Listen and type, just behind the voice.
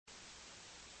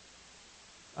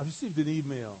I received an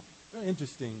email. Very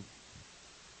interesting.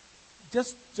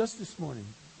 Just this morning,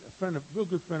 a real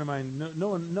good friend of mine.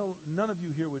 None of you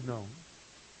here would know.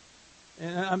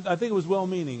 And I think it was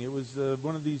well-meaning. It was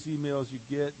one of these emails you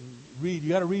get and read. You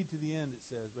got to read to the end. It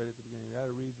says right at the beginning. You got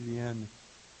to read to the end.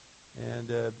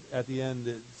 And at the end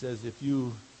it says,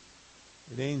 an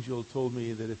angel told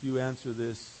me that if you answer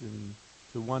this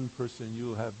to one person,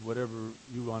 you'll have whatever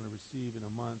you want to receive in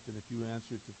a month. And if you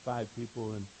answer it to 5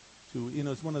 people and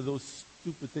it's one of those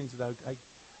stupid things that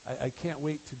I can't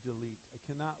wait to delete. I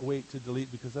cannot wait to delete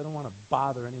because I don't want to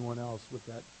bother anyone else with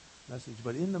that message.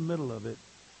 But in the middle of it,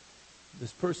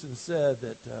 this person said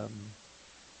that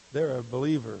they're a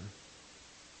believer,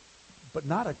 but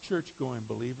not a church-going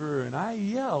believer. And I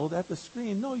yelled at the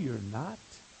screen, no, you're not.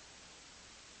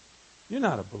 You're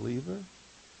not a believer.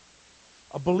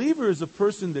 A believer is a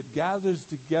person that gathers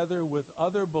together with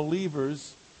other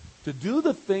believers to do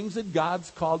the things that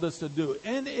God's called us to do.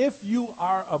 And if you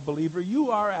are a believer, you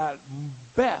are at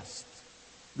best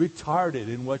retarded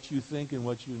in what you think and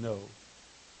what you know.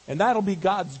 And that'll be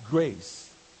God's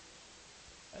grace.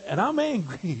 And I'm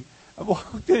angry. I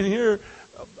walked in here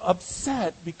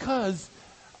upset because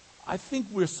I think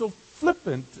we're so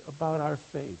flippant about our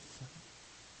faith.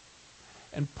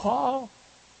 And Paul,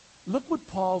 look what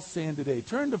Paul's saying today.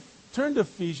 Turn to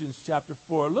Ephesians chapter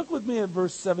 4. Look with me at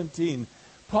verse 17.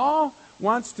 Paul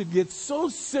wants to get so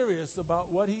serious about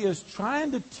what he is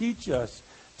trying to teach us,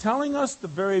 telling us the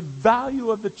very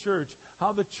value of the church,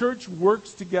 how the church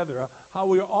works together, how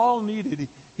we're all needed.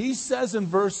 He says in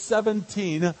verse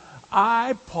 17,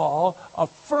 I, Paul,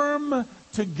 affirm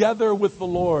together with the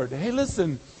Lord. Hey,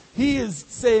 listen, he is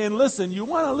saying, listen, you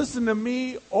want to listen to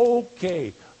me?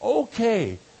 Okay.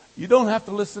 You don't have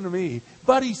to listen to me.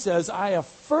 But he says, I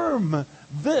affirm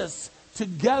this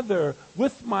together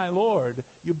with my Lord.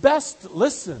 You best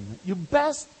listen. You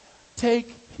best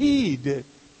take heed,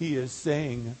 he is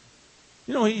saying.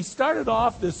 He started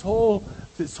off this whole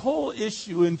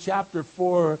issue in chapter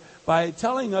 4 by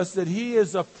telling us that he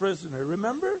is a prisoner.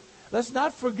 Remember? Let's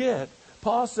not forget.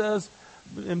 Paul says,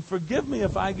 and forgive me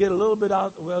if I get a little bit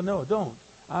out. Well, no, don't.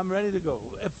 I'm ready to go.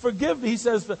 Forgive me. He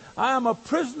says, I am a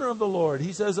prisoner of the Lord.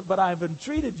 He says, but I have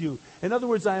entreated you. In other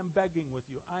words, I am begging with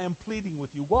you. I am pleading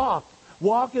with you.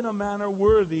 Walk in a manner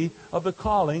worthy of the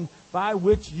calling by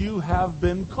which you have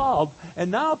been called.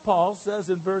 And now Paul says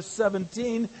in verse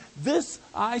 17, this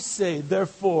I say,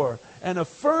 therefore, and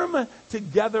affirm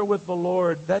together with the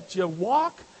Lord, that you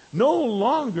walk no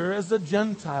longer as the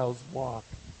Gentiles walk.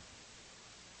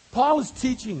 Paul is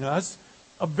teaching us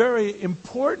a very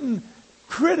important,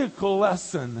 critical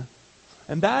lesson.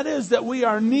 And that is that we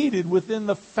are needed within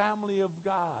the family of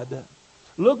God.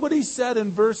 Look what he said in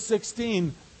verse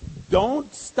 16.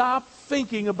 Don't stop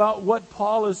thinking about what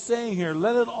Paul is saying here.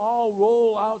 Let it all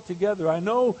roll out together. I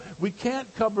know we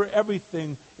can't cover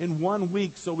everything in 1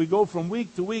 week, so we go from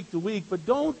week to week to week. But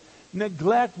don't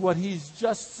neglect what he's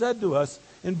just said to us.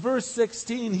 In verse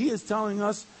 16, he is telling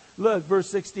us, look, verse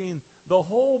 16, the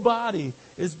whole body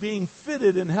is being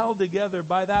fitted and held together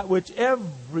by that which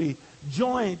every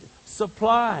joint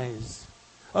supplies,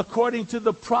 according to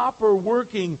the proper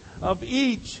working of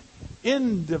each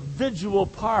individual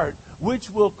part, which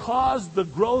will cause the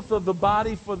growth of the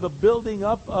body for the building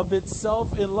up of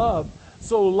itself in love.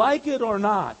 So like it or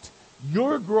not,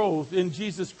 your growth in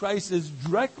Jesus Christ is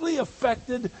directly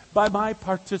affected by my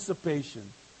participation.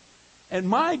 And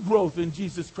my growth in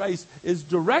Jesus Christ is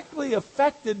directly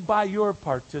affected by your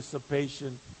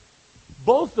participation.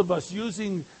 Both of us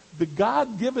using the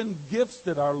God-given gifts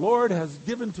that our Lord has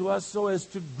given to us so as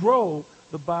to grow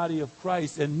the body of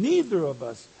Christ. And neither of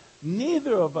us,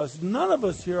 none of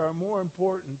us here are more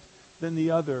important than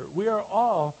the other. We are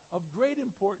all of great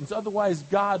importance. Otherwise,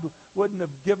 God wouldn't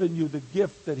have given you the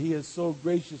gift that he has so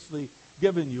graciously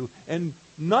given you. And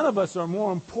none of us are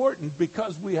more important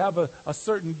because we have a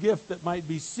certain gift that might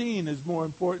be seen as more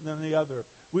important than the other.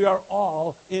 We are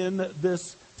all in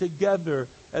this together.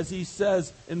 As he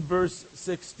says in verse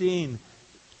 16,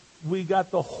 we got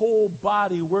the whole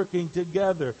body working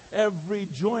together. Every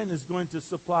joint is going to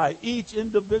supply. Each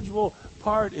individual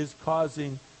part is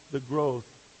causing the growth.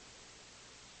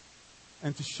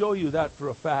 And to show you that for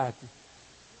a fact,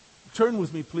 turn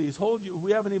with me, please.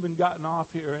 We haven't even gotten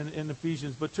off here in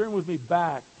Ephesians, but turn with me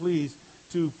back, please,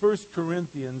 to 1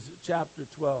 Corinthians chapter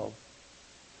 12.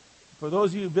 For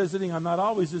those of you visiting, I'm not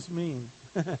always this mean.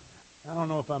 I don't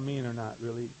know if I'm mean or not,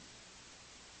 really.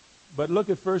 But look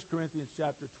at 1 Corinthians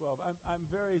chapter 12. I'm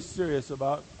very serious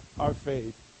about our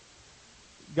faith.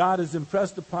 God has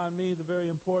impressed upon me the very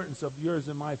importance of yours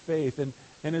and my faith. And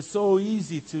it's so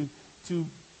easy to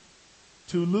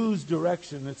lose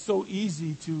direction. It's so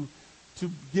easy to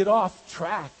to get off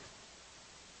track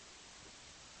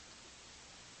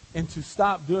and to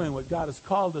stop doing what God has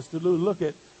called us to do. Look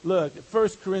at 1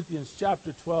 Corinthians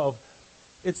chapter 12.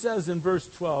 It says in verse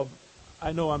 12,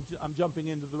 I know I'm jumping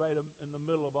into the right in the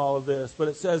middle of all of this, but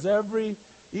it says,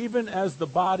 even as the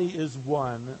body is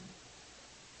one,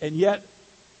 and yet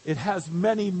it has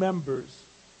many members,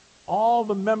 all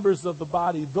the members of the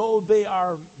body, though they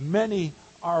are many,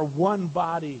 are one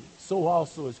body, so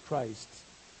also is Christ.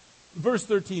 Verse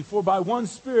 13, for by one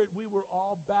Spirit we were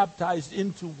all baptized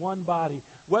into one body,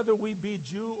 whether we be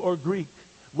Jew or Greek,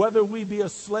 whether we be a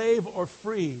slave or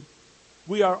free.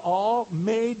 We are all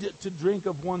made to drink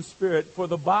of one Spirit, for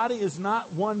the body is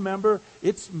not one member,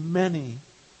 it's many.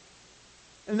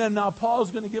 And then now Paul's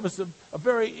going to give us a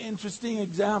very interesting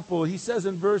example. He says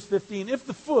in verse 15, if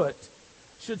the foot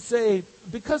should say,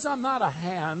 because I'm not a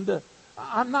hand,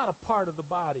 I'm not a part of the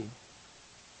body,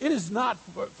 it is not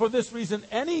for this reason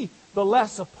any the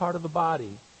less a part of the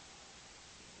body.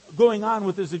 Going on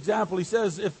with his example, he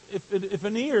says, if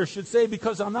an ear should say,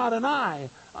 because I'm not an eye,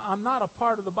 I'm not a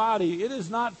part of the body, it is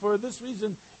not for this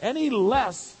reason any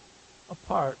less a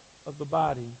part of the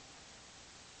body.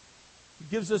 He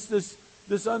gives us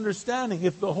this understanding.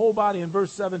 If the whole body, in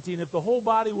verse 17, if the whole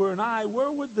body were an eye,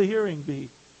 where would the hearing be?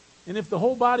 And if the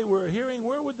whole body were a hearing,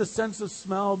 where would the sense of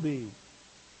smell be?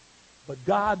 But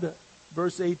God,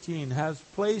 verse 18, has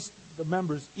placed the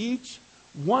members, each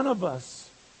one of us,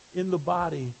 in the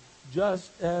body, just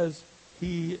as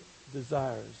He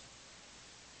desires.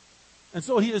 And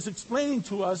so He is explaining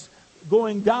to us,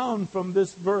 going down from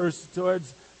this verse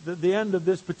towards the end of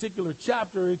this particular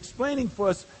chapter, explaining to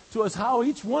us how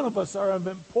each one of us are of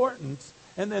importance,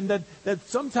 and then that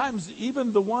sometimes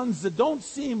even the ones that don't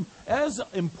seem as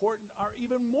important are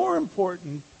even more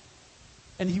important.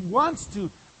 And He wants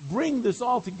to bring this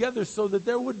all together so that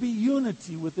there would be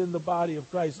unity within the body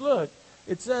of Christ. Look,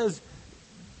 it says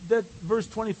that, verse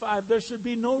 25, there should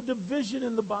be no division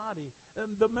in the body.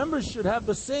 And the members should have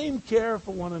the same care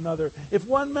for one another. If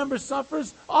one member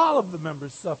suffers, all of the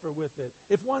members suffer with it.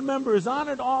 If one member is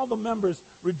honored, all the members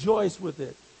rejoice with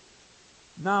it.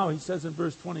 Now, he says in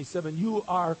verse 27, you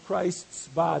are Christ's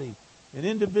body, and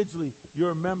individually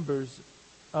you're members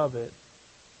of it.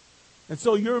 And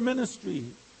so your ministry,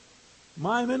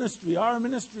 my ministry, our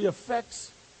ministry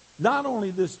affects not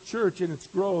only this church and its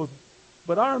growth,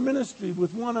 but our ministry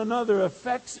with one another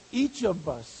affects each of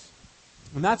us.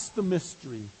 And that's the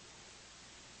mystery.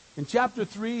 In chapter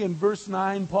 3 and verse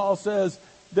 9, Paul says,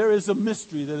 there is a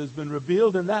mystery that has been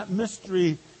revealed, and that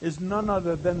mystery is none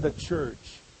other than the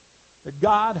church. That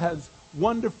God has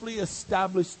wonderfully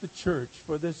established the church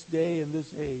for this day and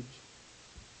this age,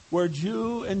 where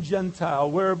Jew and Gentile,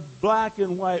 where black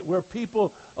and white, where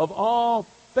people of all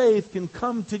faith can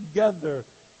come together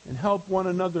and help one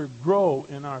another grow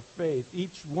in our faith.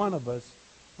 Each one of us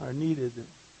are needed.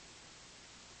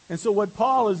 And so what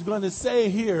Paul is going to say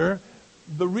here,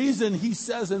 the reason he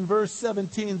says in verse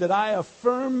 17 that I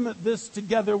affirm this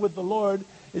together with the Lord,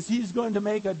 is he's going to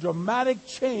make a dramatic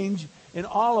change in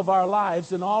all of our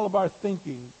lives, in all of our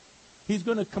thinking. He's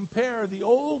going to compare the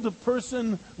old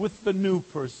person with the new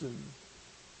person.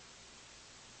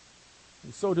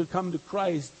 And so to come to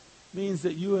Christ means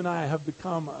that you and I have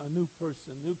become a new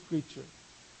person, new creature.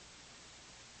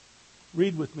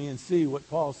 Read with me and see what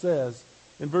Paul says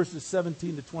in verses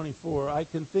 17 to 24. I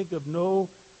can think of no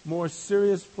more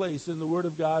serious place in the Word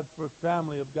of God for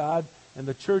family of God and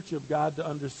the church of God to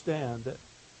understand.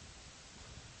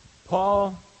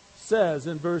 Paul says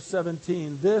in verse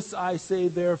 17, this I say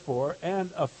therefore,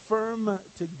 and affirm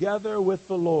together with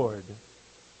the Lord,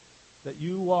 that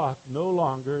you walk no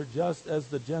longer just as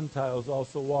the Gentiles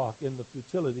also walk in the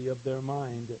futility of their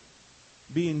mind,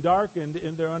 being darkened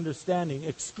in their understanding,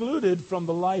 excluded from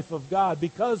the life of God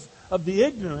because of the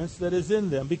ignorance that is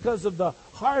in them, because of the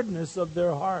hardness of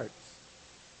their hearts.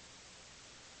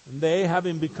 And they,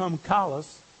 having become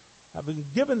callous, having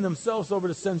given themselves over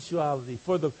to sensuality,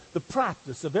 for the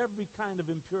practice of every kind of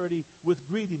impurity with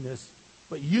greediness.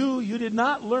 But you did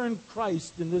not learn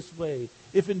Christ in this way,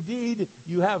 if indeed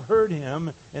you have heard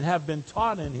Him and have been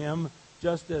taught in Him,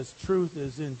 just as truth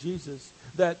is in Jesus,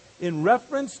 that in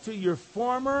reference to your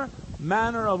former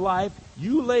manner of life,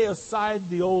 you lay aside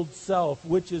the old self,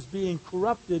 which is being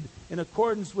corrupted in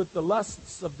accordance with the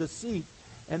lusts of deceit,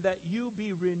 and that you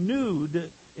be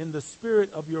renewed in the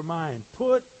spirit of your mind.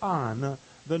 Put on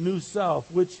the new self,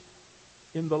 which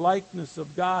in the likeness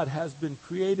of God has been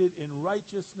created in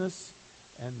righteousness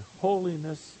and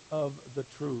holiness of the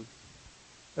truth.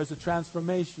 There's a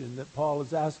transformation that Paul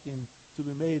is asking to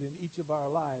be made in each of our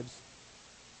lives.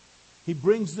 He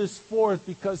brings this forth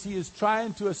because he is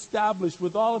trying to establish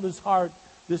with all of his heart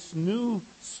this new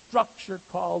structure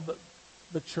called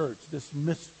the church, this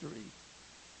mystery,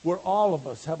 where all of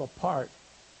us have a part,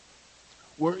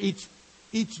 where each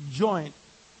joint,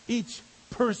 each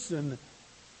person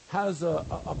has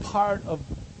a part of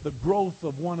the growth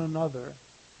of one another.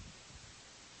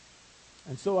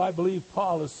 And so I believe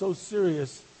Paul is so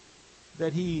serious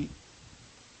that he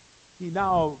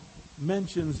now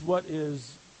mentions what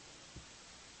is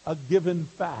a given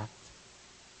fact.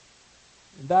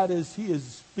 And that is, he is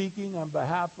speaking on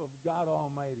behalf of God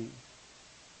Almighty.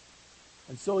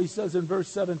 And so he says in verse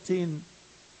 17,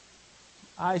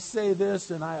 I say this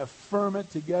and I affirm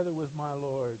it together with my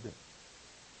Lord.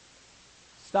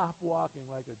 Stop walking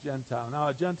like a Gentile. Now,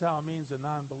 a Gentile means a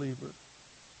non-believer.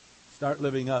 Start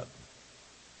living up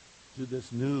to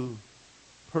this new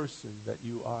person that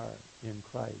you are in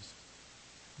Christ.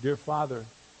 Dear Father,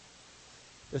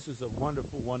 this is a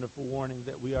wonderful, wonderful warning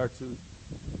that we are to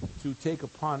take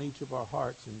upon each of our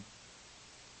hearts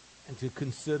and to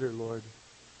consider, Lord.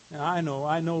 And I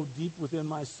know deep within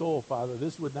my soul, Father,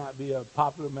 this would not be a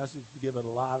popular message to give at a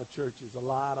lot of churches. A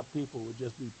lot of people would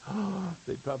just be,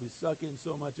 they'd probably suck in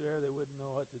so much air they wouldn't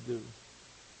know what to do.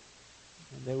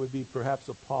 And they would be perhaps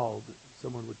appalled that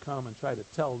someone would come and try to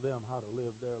tell them how to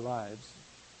live their lives.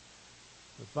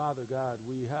 But Father God,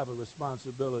 we have a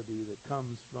responsibility that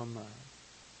comes from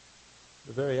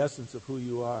the very essence of who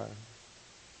you are.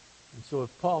 And so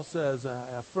if Paul says,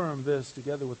 I affirm this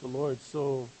together with the Lord,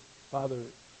 so, Father,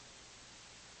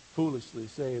 foolishly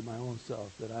say in my own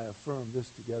self that I affirm this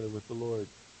together with the Lord.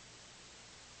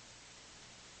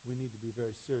 We need to be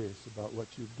very serious about what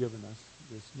you've given us,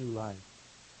 this new life.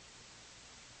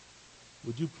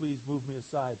 Would you please move me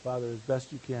aside, Father, as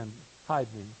best you can.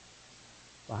 Hide me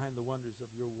behind the wonders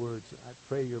of your words. I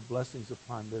pray your blessings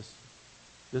upon this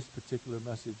particular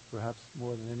message, perhaps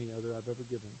more than any other I've ever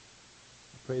given.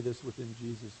 I pray this within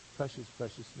Jesus' precious,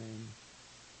 precious name.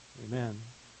 Amen.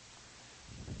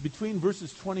 Between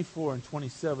verses 24 and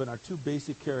 27 are two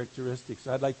basic characteristics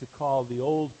I'd like to call the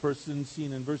old person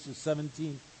seen in verses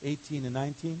 17, 18, and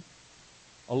 19,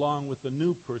 along with the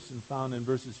new person found in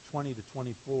verses 20 to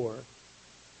 24.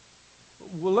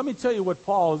 Well, let me tell you what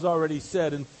Paul has already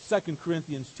said in 2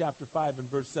 Corinthians chapter 5 and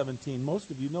verse 17.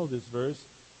 Most of you know this verse.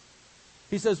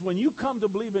 He says, when you come to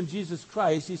believe in Jesus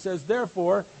Christ, he says,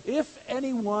 therefore, if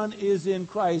anyone is in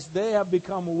Christ, they have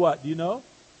become what? Do you know?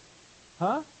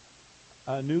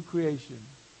 A new creation.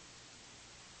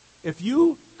 If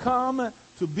you come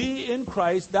to be in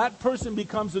Christ, that person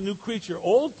becomes a new creature.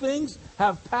 Old things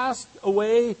have passed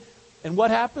away, and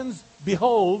what happens?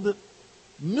 Behold,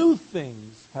 new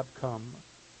things have come.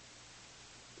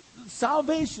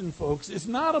 Salvation, folks, is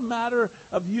not a matter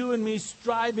of you and me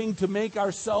striving to make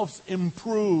ourselves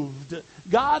improved.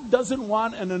 God doesn't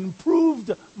want an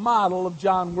improved model of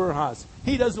John Werhaus.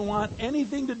 He doesn't want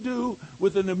anything to do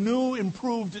with a new,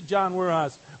 improved John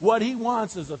Werhaus. What he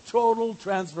wants is a total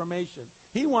transformation.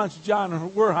 He wants John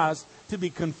Werhaus to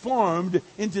be conformed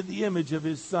into the image of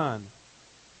his Son.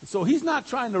 So he's not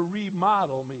trying to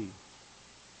remodel me.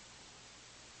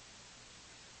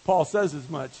 Paul says as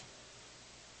much.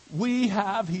 We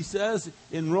have, he says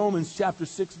in Romans chapter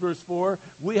 6 verse 4,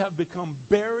 we have become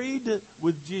buried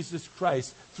with Jesus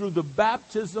Christ through the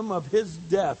baptism of his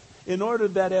death, in order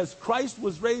that as Christ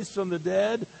was raised from the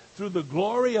dead through the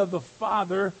glory of the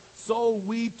Father, so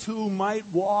we too might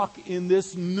walk in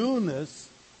this newness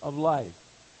of life.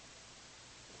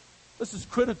 This is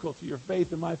critical to your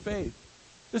faith and my faith.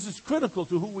 This is critical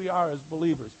to who we are as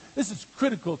believers. This is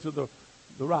critical to the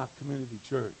Rock Community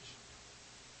Church.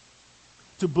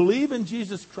 To believe in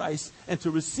Jesus Christ and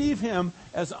to receive him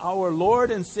as our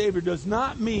Lord and Savior does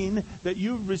not mean that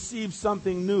you've received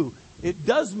something new. It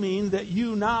does mean that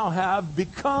you now have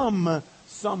become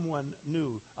someone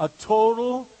new. A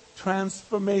total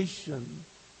transformation.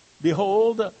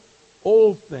 Behold,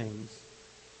 old things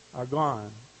are gone.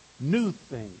 New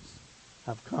things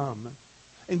have come.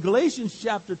 In Galatians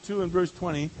chapter 2 and verse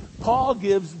 20, Paul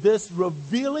gives this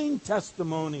revealing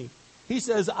testimony. He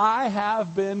says, I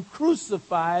have been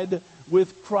crucified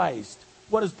with Christ.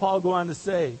 What does Paul go on to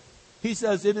say? He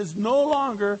says, it is no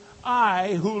longer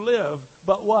I who live,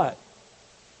 but what?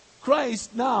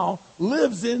 Christ now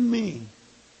lives in me.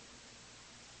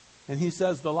 And he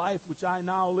says, the life which I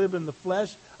now live in the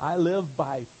flesh, I live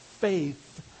by faith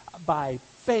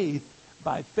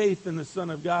in the Son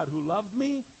of God who loved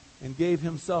me and gave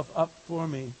himself up for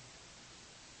me.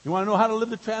 You want to know how to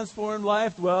live the transformed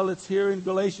life? Well, it's here in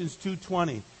Galatians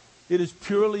 2:20. It is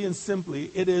purely and simply,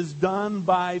 it is done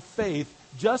by faith.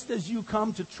 Just as you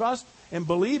come to trust and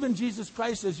believe in Jesus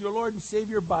Christ as your Lord and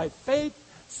Savior by faith,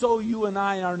 so you and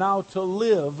I are now to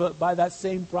live by that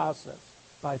same process,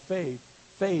 by faith.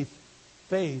 faith,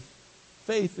 faith,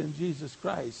 faith in Jesus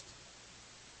Christ.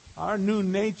 Our new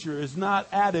nature is not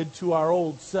added to our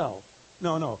old self.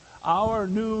 No. Our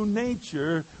new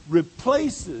nature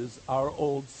replaces our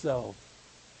old self.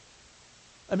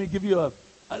 Let me give you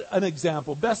an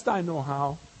example, best I know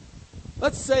how.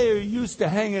 Let's say you're used to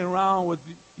hanging around with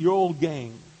your old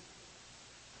gang.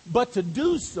 But to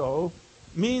do so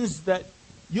means that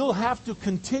you'll have to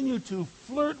continue to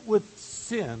flirt with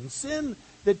sin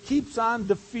that keeps on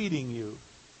defeating you.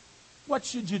 What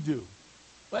should you do?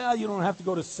 Well, you don't have to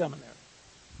go to seminary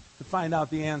to find out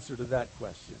the answer to that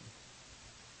question.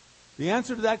 The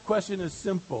answer to that question is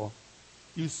simple.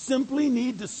 You simply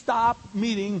need to stop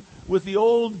meeting with the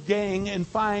old gang and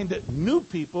find new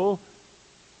people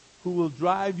who will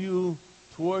drive you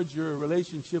towards your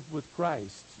relationship with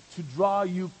Christ, to draw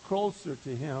you closer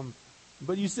to Him.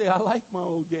 But you say, I like my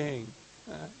old gang.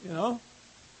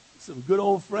 Some good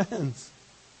old friends.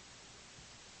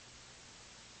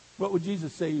 What would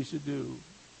Jesus say you should do?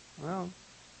 Well,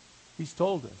 He's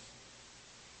told us.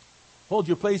 Hold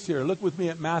your place here. Look with me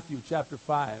at Matthew chapter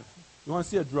 5. You want to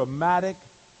see a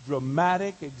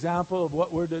dramatic example of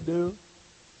what we're to do?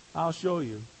 I'll show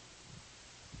you.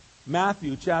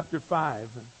 Matthew chapter 5.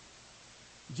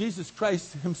 Jesus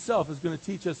Christ Himself is going to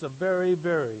teach us a very,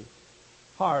 very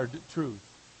hard truth.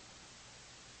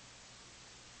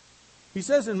 He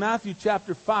says in Matthew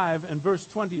chapter 5 and verse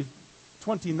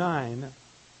 29,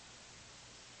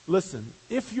 listen,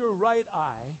 if your right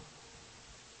eye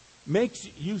makes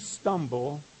you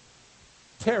stumble,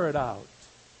 tear it out.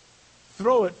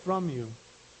 Throw it from you.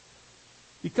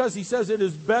 Because He says it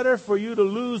is better for you to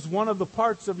lose one of the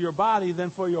parts of your body than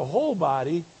for your whole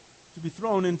body to be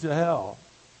thrown into hell.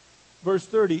 Verse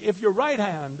 30, if your right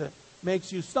hand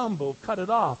makes you stumble, cut it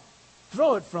off.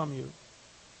 Throw it from you.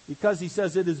 Because He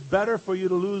says it is better for you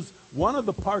to lose one of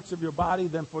the parts of your body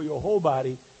than for your whole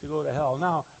body to go to hell.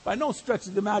 Now, by no stretch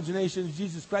of the imagination is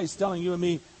Jesus Christ telling you and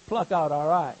me, pluck out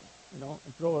our eye, and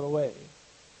throw it away.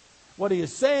 What He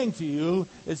is saying to you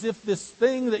is if this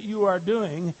thing that you are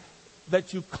doing,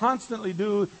 that you constantly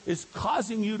do, is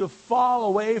causing you to fall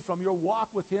away from your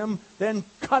walk with Him, then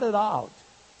cut it out.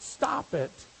 Stop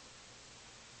it.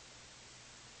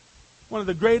 One of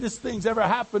the greatest things ever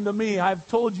happened to me, I've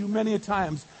told you many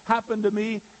times, happened to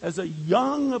me as a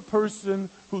young person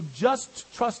who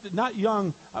just trusted, not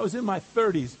young, I was in my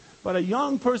 30s, but a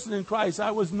young person in Christ.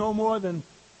 I was no more than,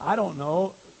 I don't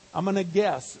know, I'm going to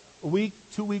guess, a week,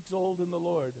 2 weeks old in the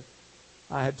Lord.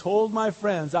 I had told my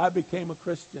friends I became a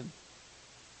Christian.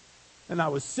 And I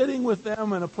was sitting with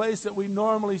them in a place that we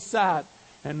normally sat.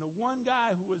 And the one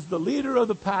guy who was the leader of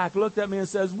the pack looked at me and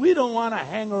says, we don't want to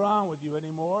hang around with you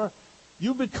anymore.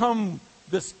 You become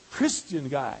this Christian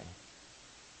guy.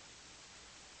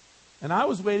 And I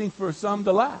was waiting for some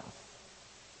to laugh.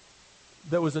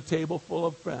 There was a table full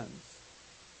of friends.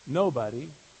 Nobody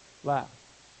laughed.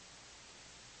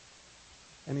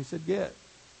 And he said, get.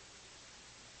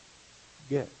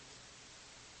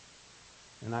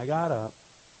 And I got up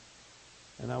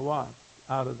and I walked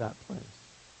out of that place.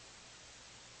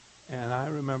 And I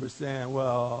remember saying,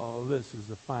 well, this is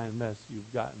a fine mess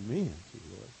you've gotten me into,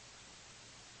 Lord.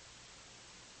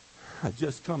 I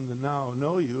just come to now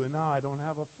know you, and now I don't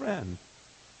have a friend.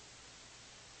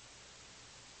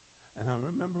 And I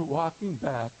remember walking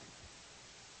back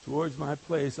towards my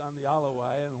place on the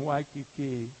Alawai in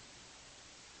Waikiki.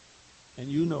 And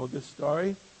you know this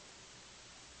story.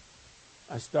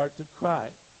 I start to cry.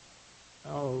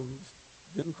 Oh,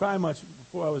 didn't cry much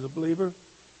before I was a believer.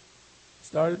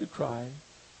 Started to cry.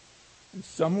 And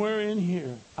somewhere in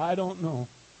here, I don't know,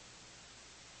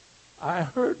 I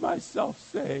heard myself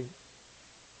say,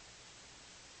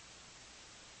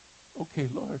 okay,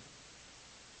 Lord,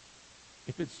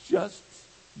 if it's just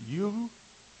you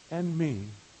and me,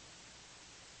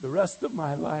 the rest of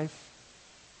my life,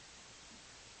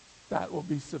 that will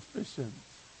be sufficient.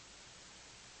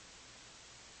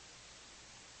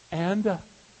 And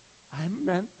I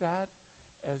meant that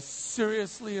as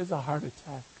seriously as a heart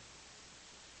attack.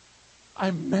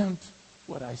 I meant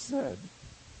what I said.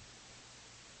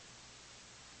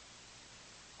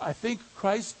 I think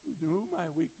Christ knew my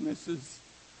weaknesses.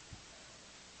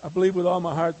 I believe with all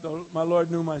my heart, though, my Lord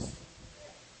knew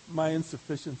my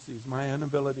insufficiencies, my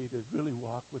inability to really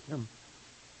walk with Him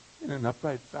in an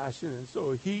upright fashion. And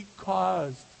so He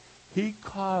caused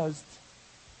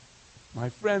my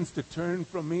friends to turn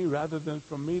from me rather than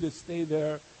from me to stay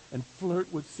there and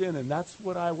flirt with sin. And that's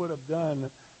what I would have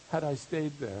done had I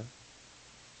stayed there.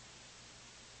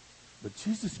 But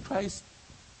Jesus Christ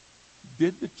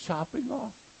did the chopping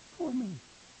off for me.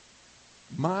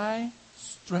 My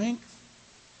strength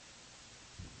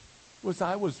was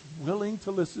I was willing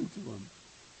to listen to him.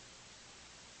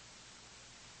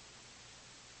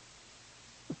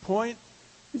 The point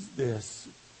is this: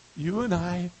 you and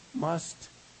I must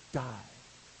die.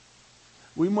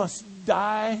 We must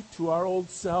die to our old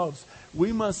selves.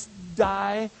 We must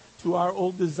die to our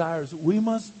old desires. We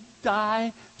must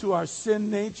die to our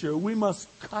sin nature. We must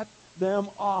cut them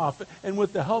off. And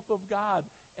with the help of God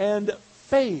and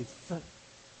faith,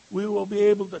 we will be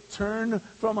able to turn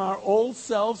from our old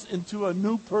selves into a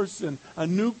new person, a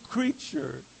new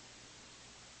creature.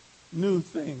 New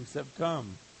things have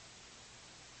come.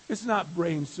 It's not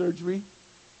brain surgery.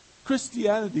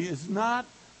 Christianity is not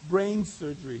brain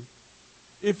surgery.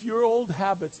 If our old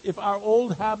habits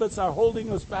are holding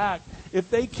us back,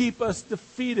 if they keep us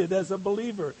defeated as a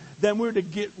believer, then we're to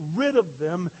get rid of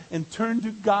them and turn to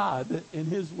God in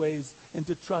His ways and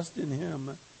to trust in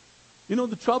Him. You know,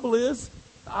 the trouble is,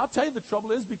 I'll tell you the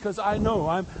trouble is, because I know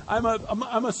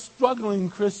I'm a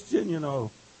struggling Christian, you know.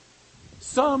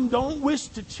 Some don't wish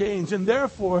to change, and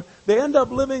therefore they end up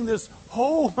living this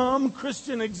ho-hum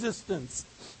Christian existence,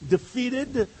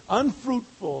 defeated,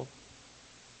 unfruitful.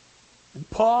 And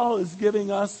Paul is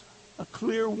giving us a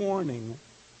clear warning.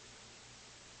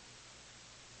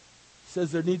 He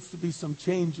says there needs to be some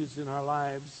changes in our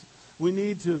lives. We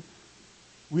need to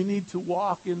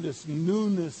walk in this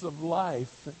newness of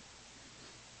life.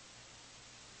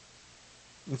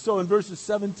 And so in verses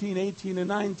 17, 18, and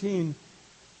 19,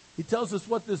 he tells us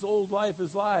what this old life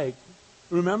is like.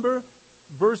 Remember,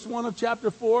 verse 1 of chapter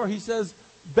 4, he says,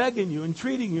 begging you,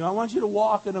 entreating you, I want you to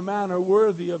walk in a manner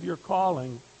worthy of your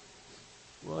calling.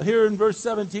 Well, here in verse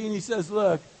 17, he says,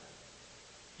 look,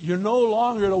 you're no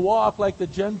longer to walk like the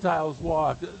Gentiles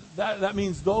walk. That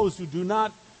means those who do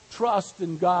not trust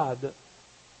in God. And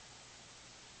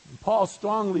Paul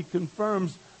strongly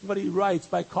confirms what he writes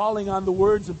by calling on the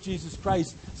words of Jesus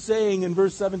Christ, saying in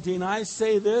verse 17, I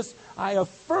say this, I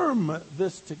affirm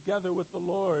this together with the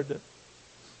Lord.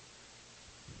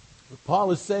 What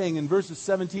Paul is saying in verses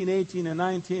 17, 18, and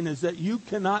 19 is that you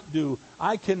cannot do,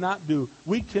 I cannot do,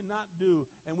 we cannot do,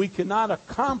 and we cannot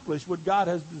accomplish what God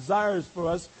has desires for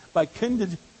us by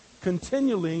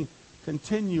continuing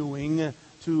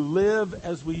to live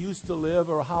as we used to live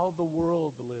or how the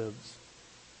world lives.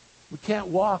 We can't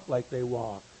walk like they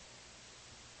walk.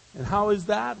 And how is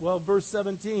that? Well, verse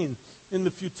 17, in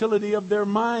the futility of their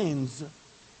minds.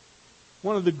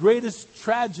 One of the greatest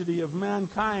tragedy of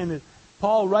mankind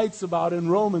Paul writes about in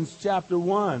Romans chapter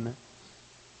 1.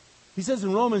 He says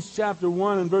in Romans chapter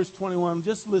 1 and verse 21,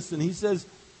 just listen, he says,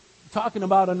 talking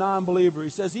about a non-believer, he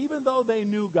says, even though they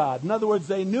knew God, in other words,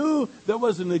 they knew there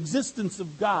was an existence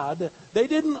of God, they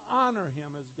didn't honor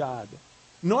Him as God,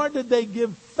 nor did they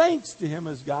give thanks to Him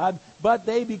as God, but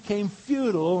they became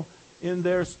futile in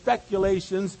their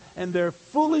speculations, and their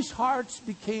foolish hearts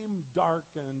became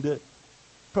darkened.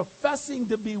 Professing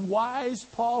to be wise,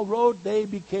 Paul wrote, they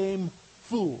became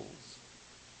fools.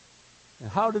 And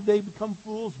how did they become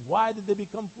fools? Why did they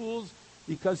become fools?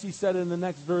 Because he said in the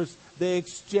next verse, they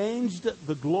exchanged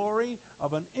the glory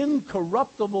of an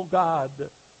incorruptible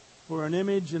God for an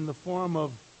image in the form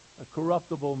of a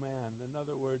corruptible man. In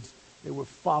other words, they were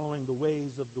following the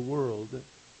ways of the world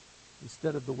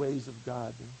instead of the ways of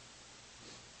God.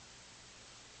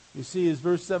 You see, as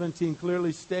verse 17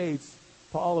 clearly states,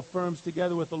 Paul affirms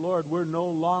together with the Lord, we're no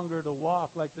longer to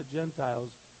walk like the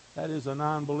Gentiles. That is a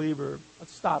non-believer.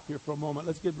 Let's stop here for a moment.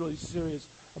 Let's get really serious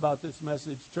about this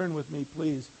message. Turn with me,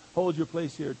 please. Hold your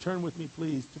place here. Turn with me,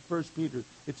 please, to 1 Peter.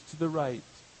 It's to the right.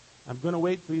 I'm going to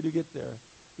wait for you to get there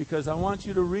because I want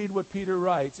you to read what Peter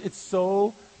writes. It's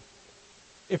so,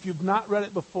 if you've not read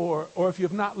it before or if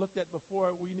you've not looked at it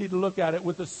before, we need to look at it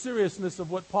with the seriousness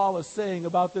of what Paul is saying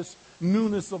about this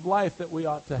newness of life that we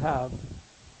ought to have.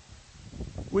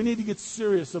 We need to get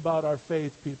serious about our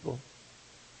faith, people.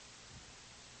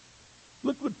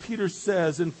 Look what Peter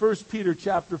says in 1 Peter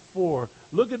chapter 4.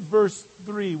 Look at verse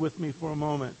 3 with me for a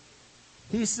moment.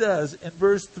 He says in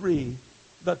verse 3,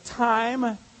 the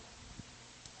time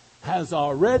has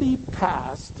already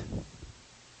passed.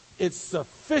 It's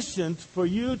sufficient for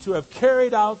you to have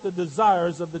carried out the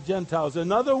desires of the Gentiles.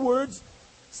 In other words,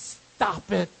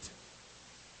 stop it.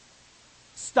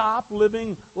 Stop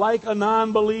living like a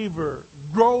non-believer.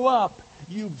 Grow up.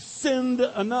 You've sinned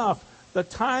enough. The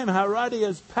time already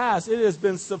has passed. It has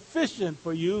been sufficient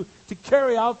for you to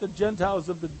carry out the Gentiles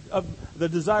of the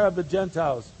desire of the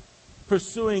Gentiles,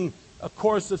 pursuing a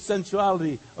course of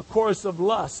sensuality, a course of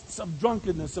lusts, of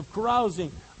drunkenness, of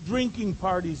carousing, drinking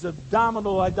parties, of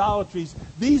abdominal idolatries.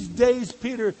 These days,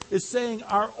 Peter is saying,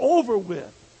 are over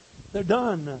with. They're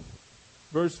done.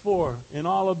 Verse 4, in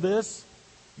all of this,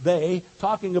 They,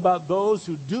 talking about those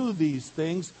who do these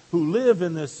things, who live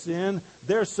in this sin,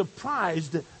 they're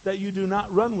surprised that you do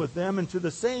not run with them into the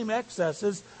same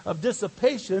excesses of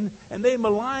dissipation, and they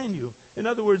malign you. In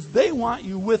other words, they want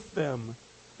you with them.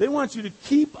 They want you to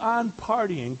keep on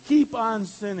partying, keep on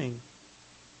sinning.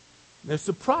 They're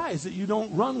surprised that you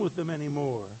don't run with them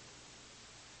anymore.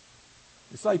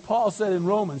 It's like Paul said in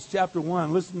Romans chapter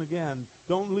 1. Listen again.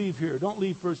 Don't leave here. Don't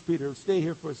leave 1 Peter. Stay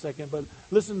here for a second. But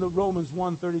listen to Romans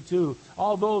 1:32.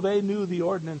 Although they knew the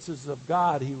ordinances of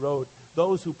God, he wrote,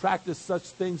 those who practice such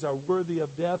things are worthy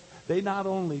of death. They not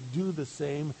only do the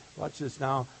same, watch this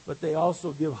now, but they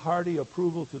also give hearty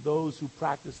approval to those who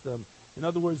practice them. In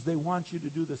other words, they want you to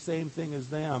do the same thing as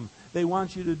them. They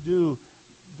want you to do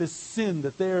this sin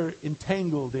that they're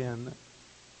entangled in.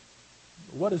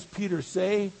 What does Peter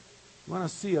say? You want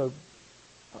to see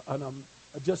I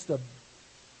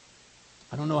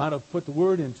don't know how to put the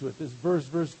word into it. This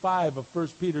verse 5 of 1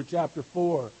 Peter chapter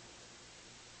 4.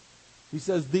 He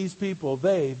says, these people,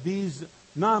 these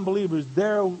non-believers,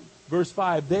 verse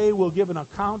 5, they will give an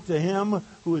account to him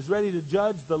who is ready to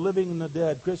judge the living and the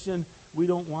dead. Christian, we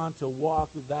don't want to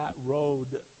walk that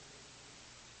road.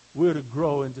 We're to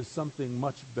grow into something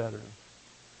much better.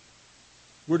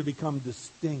 We're to become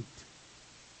distinct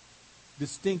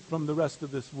from the rest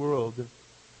of this world.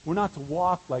 We're not to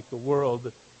walk like the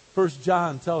world. 1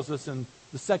 John tells us in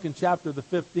the 2nd chapter, the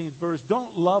 15th verse,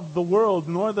 don't love the world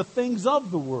nor the things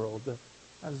of the world.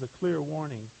 That is a clear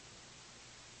warning.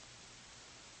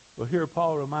 Well, here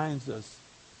Paul reminds us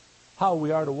how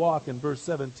we are to walk in verse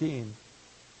 17.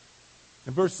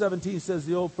 And verse 17 says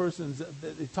the old persons,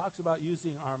 it talks about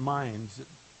using our minds.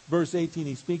 Verse 18,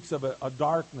 he speaks of a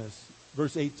darkness.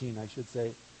 Verse 18, I should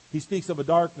say. He speaks of a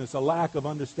darkness, a lack of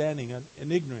understanding,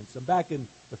 and ignorance. I'm back in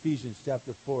Ephesians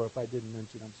chapter 4, if I didn't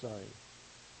mention, I'm sorry.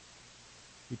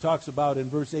 He talks about, in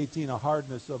verse 18, a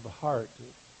hardness of the heart.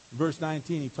 In verse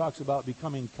 19, he talks about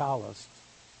becoming calloused.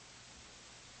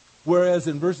 Whereas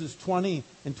in verses 20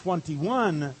 and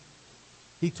 21,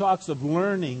 he talks of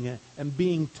learning and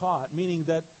being taught, meaning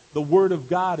that the Word of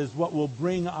God is what will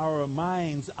bring our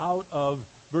minds out of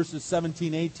verses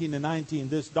 17, 18, and 19,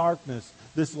 this darkness,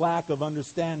 this lack of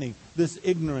understanding, this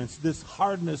ignorance, this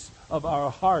hardness of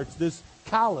our hearts, this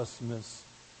callousness.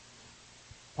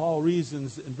 Paul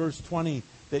reasons in verse 20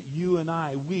 that you and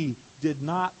I, we did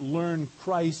not learn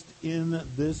Christ in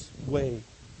this way.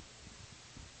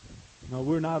 No,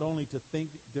 we're not only to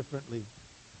think differently,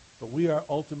 but we are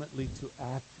ultimately to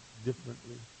act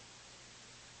differently.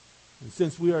 And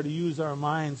since we are to use our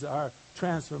minds, our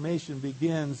transformation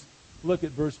begins. Look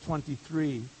at verse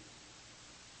 23.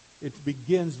 It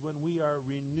begins when we are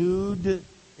renewed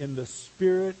in the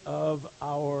spirit of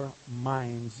our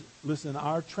minds. Listen,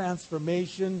 our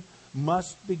transformation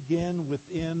must begin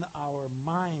within our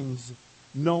minds,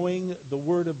 knowing the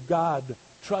Word of God,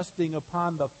 trusting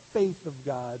upon the faith of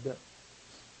God.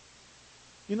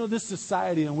 You know, this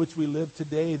society in which we live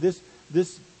today, this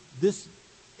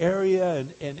area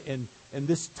and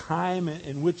this time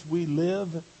in which we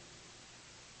live,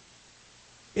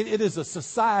 it is a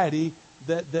society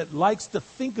that likes to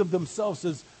think of themselves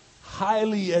as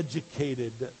highly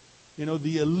educated. You know,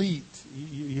 the elite.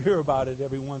 You hear about it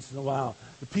every once in a while.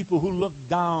 The people who look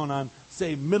down on,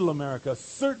 say, Middle America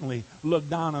certainly look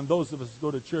down on those of us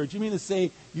who go to church. You mean to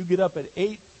say you get up at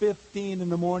 8:15 in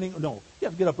the morning? No, you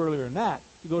have to get up earlier than that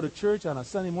to go to church on a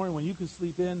Sunday morning when you can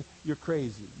sleep in. You're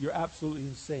crazy. You're absolutely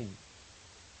insane.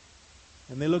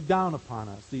 And they look down upon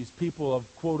us, these people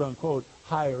of quote-unquote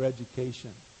higher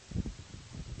education.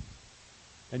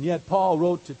 And yet Paul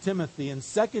wrote to Timothy in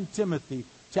 2 Timothy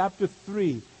chapter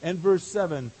 3 and verse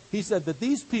 7, he said that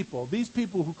these people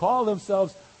who call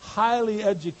themselves highly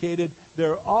educated,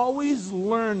 they're always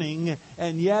learning,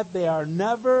 and yet they are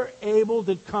never able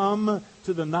to come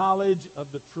to the knowledge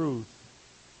of the truth.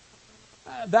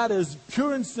 That is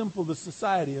pure and simple the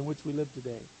society in which we live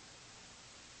today.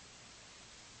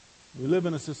 We live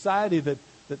in a society that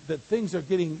things are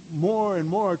getting more and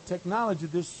more technology.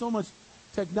 There's so much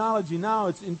technology now,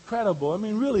 it's incredible. I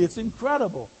mean, really, it's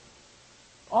incredible.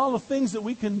 All the things that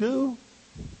we can do.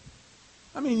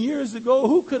 I mean, years ago,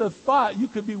 who could have thought you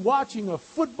could be watching a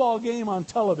football game on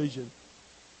television,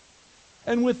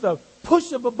 and with the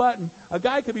push of a button, a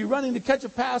guy could be running to catch a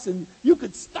pass, and you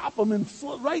could stop him, and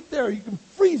right there, you can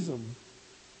freeze him.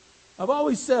 I've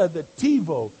always said that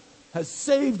TiVo has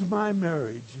saved my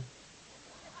marriage.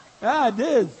 Yeah, it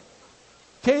did.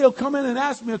 Kay will come in and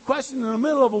ask me a question in the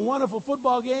middle of a wonderful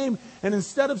football game, and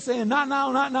instead of saying, not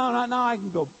now, not now, not now, I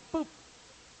can go, boop.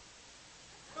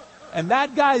 And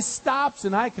that guy stops,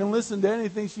 and I can listen to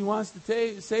anything she wants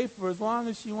to say for as long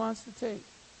as she wants to take.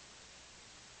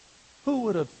 Who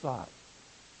would have thought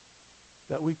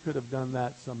that we could have done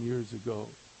that some years ago?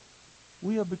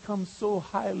 We have become so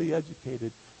highly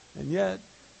educated. And yet,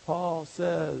 Paul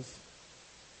says,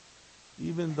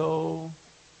 even though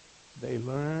they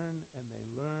learn and they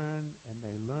learn and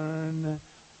they learn,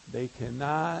 they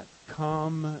cannot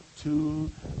come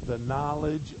to the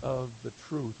knowledge of the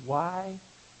truth. Why?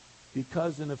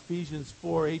 Because in Ephesians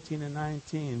 4:18 and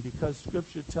 19, because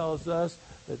Scripture tells us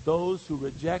that those who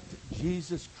reject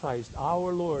Jesus Christ,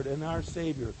 our Lord and our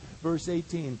Savior, verse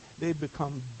 18, they've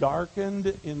become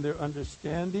darkened in their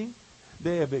understanding.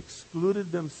 They have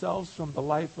excluded themselves from the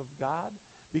life of God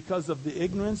because of the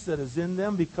ignorance that is in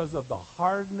them, because of the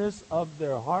hardness of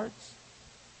their hearts.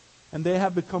 And they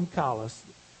have become callous.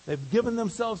 They've given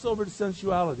themselves over to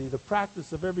sensuality, the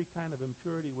practice of every kind of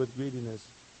impurity with greediness.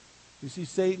 You see,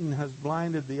 Satan has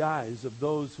blinded the eyes of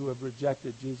those who have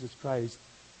rejected Jesus Christ.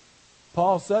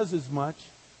 Paul says as much.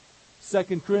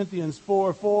 2 Corinthians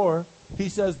 4:4, he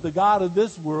says, the God of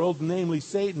this world, namely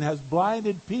Satan, has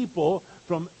blinded people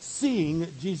from seeing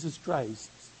Jesus Christ.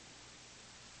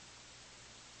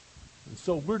 And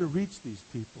so we're to reach these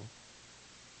people.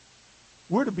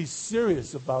 We're to be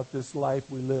serious about this life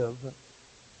we live.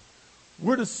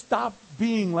 We're to stop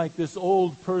being like this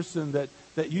old person that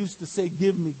used to say,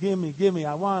 give me, give me, give me,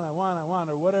 I want,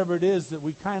 or whatever it is that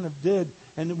we kind of did.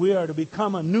 And we are to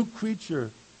become a new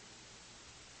creature.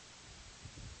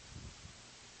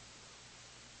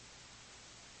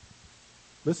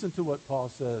 Listen to what Paul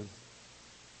says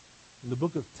in the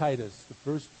book of Titus, the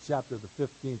first chapter, the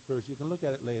 15th verse. You can look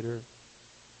at it later.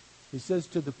 He says,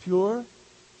 to the pure,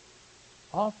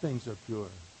 all things are pure.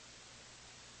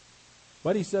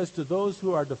 But he says, to those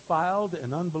who are defiled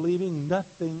and unbelieving,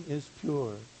 nothing is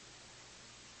pure.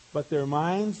 But their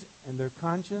minds and their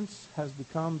conscience has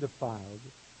become defiled.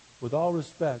 With all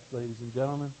respect, ladies and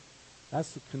gentlemen,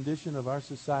 that's the condition of our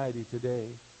society today.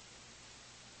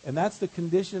 And that's the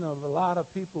condition of a lot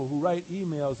of people who write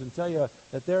emails and tell you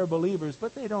that they're believers,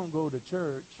 but they don't go to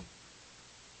church.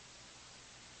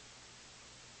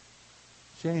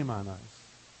 Shame on us.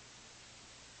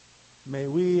 May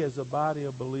we as a body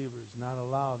of believers not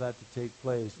allow that to take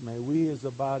place. May we as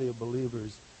a body of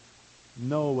believers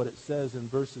know what it says in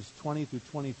verses 20 through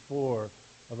 24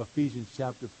 of Ephesians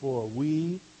chapter 4.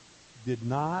 We did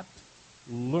not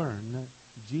learn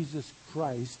Jesus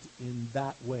Christ in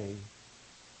that way.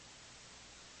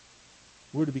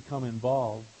 We're to become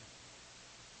involved.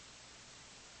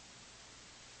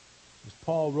 As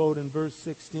Paul wrote in verse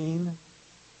 16,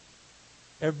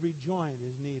 every joint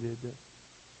is needed.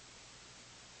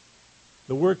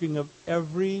 The working of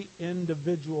every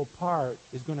individual part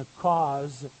is going to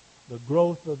cause the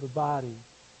growth of the body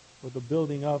or the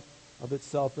building up of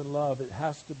itself in love. It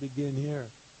has to begin here.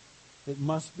 It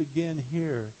must begin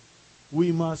here.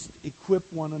 We must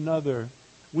equip one another.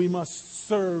 We must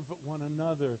serve one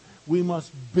another. We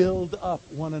must build up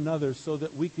one another so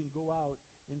that we can go out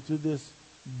into this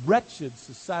wretched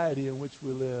society in which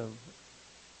we live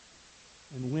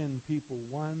and win people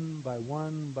one by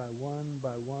one by one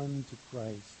by one to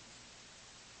Christ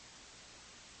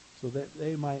so that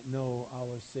they might know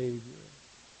our Savior.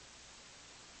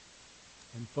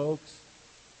 And folks,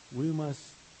 we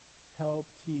must help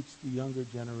teach the younger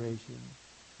generation.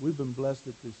 We've been blessed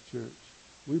at this church.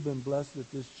 We've been blessed at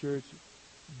this church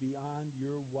beyond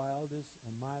your wildest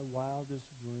and my wildest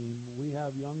dream. We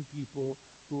have young people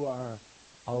who are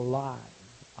alive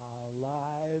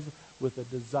with a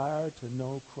desire to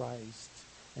know Christ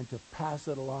and to pass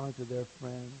it along to their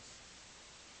friends.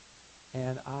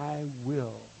 And I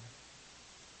will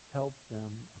help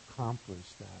them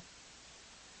accomplish that.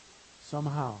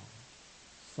 Somehow,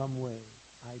 some way,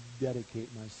 I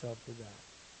dedicate myself to that.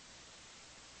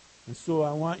 And so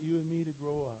I want you and me to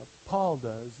grow up. Paul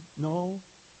does. No,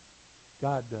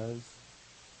 God does.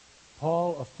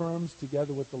 Paul affirms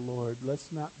together with the Lord,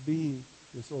 let's not be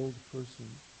this old person.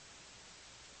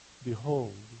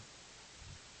 Behold,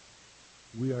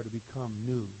 we are to become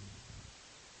new.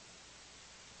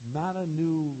 Not a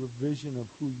new revision of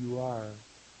who you are,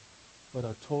 but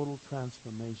a total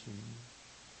transformation.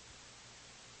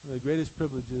 One of the greatest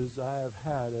privileges I have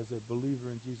had as a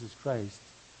believer in Jesus Christ.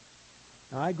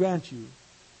 Now, I grant you,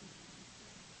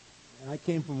 I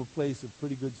came from a place of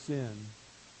pretty good sin,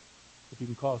 if you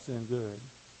can call sin good.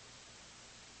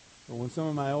 But when some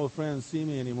of my old friends see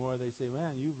me anymore, they say,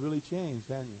 man, you've really changed,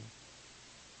 haven't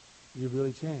you? You've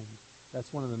really changed.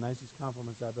 That's one of the nicest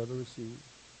compliments I've ever received.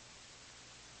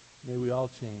 May we all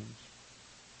change.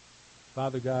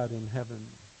 Father God in heaven,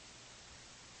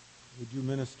 would you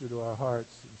minister to our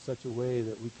hearts in such a way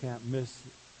that we can't miss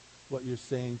what you're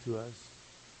saying to us?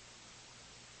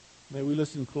 May we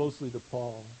listen closely to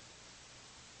Paul.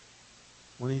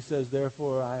 When he says,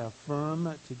 therefore, I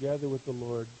affirm together with the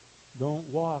Lord, don't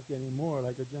walk anymore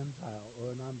like a Gentile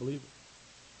or a non-believer.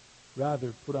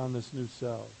 Rather, put on this new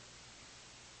self.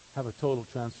 Have a total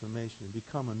transformation.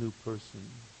 Become a new person.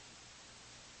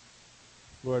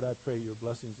 Lord, I pray your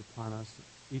blessings upon us,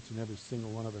 each and every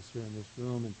single one of us here in this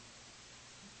room, and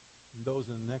those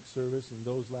in the next service, and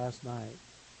those last night.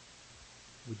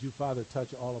 Would you, Father,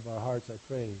 touch all of our hearts, I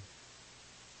pray,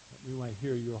 that we might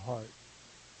hear your heart.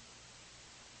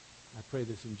 I pray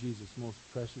this in Jesus' most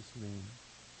precious name.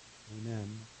 Amen.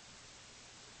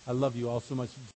 I love you all so much.